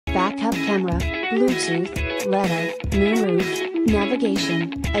backup camera, Bluetooth, leather, moonroof,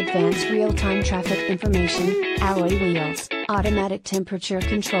 navigation, advanced real-time traffic information, alloy wheels, automatic temperature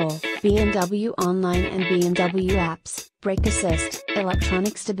control, BMW Online and BMW Apps, brake assist,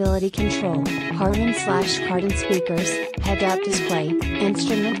 electronic stability control, harman/kardon speakers, head-up display,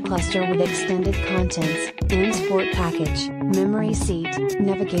 instrument cluster with extended contents, and sport package, memory seat,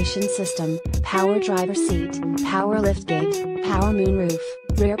 navigation system, power driver seat, power liftgate, power moonroof,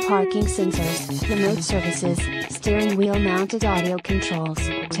 rear parking sensors, remote services, steering wheel mounted audio controls,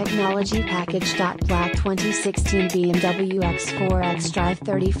 technology Package.brBlack 2016 BMW X4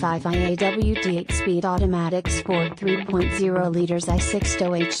 xDrive35i AWD speed automatic sport 3.0 liters I6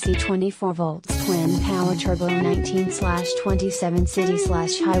 DOHC 24 volts TwinPower Turbobrbr19/27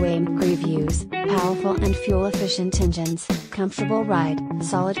 city/highway MPGbrbrReviews, powerful and fuel efficient engines, comfortable ride,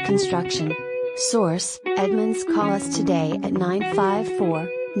 solid construction. Source, Edmunds. Call us today at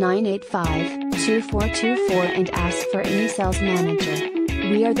 954-985-2424 and ask for any sales manager.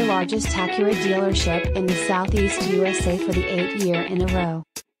 We are the largest Acura dealership in the Southeast USA for the 8th year in a row.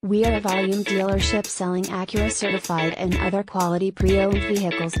 We are a volume dealership selling Acura Certified and other quality pre-owned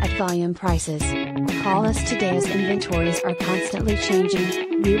vehicles at volume prices. Call us today as inventories are constantly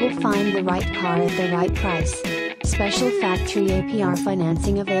changing. We will find the right car at the right price. Special Factory APR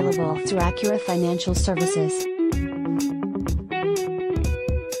financing available through Acura Financial Services.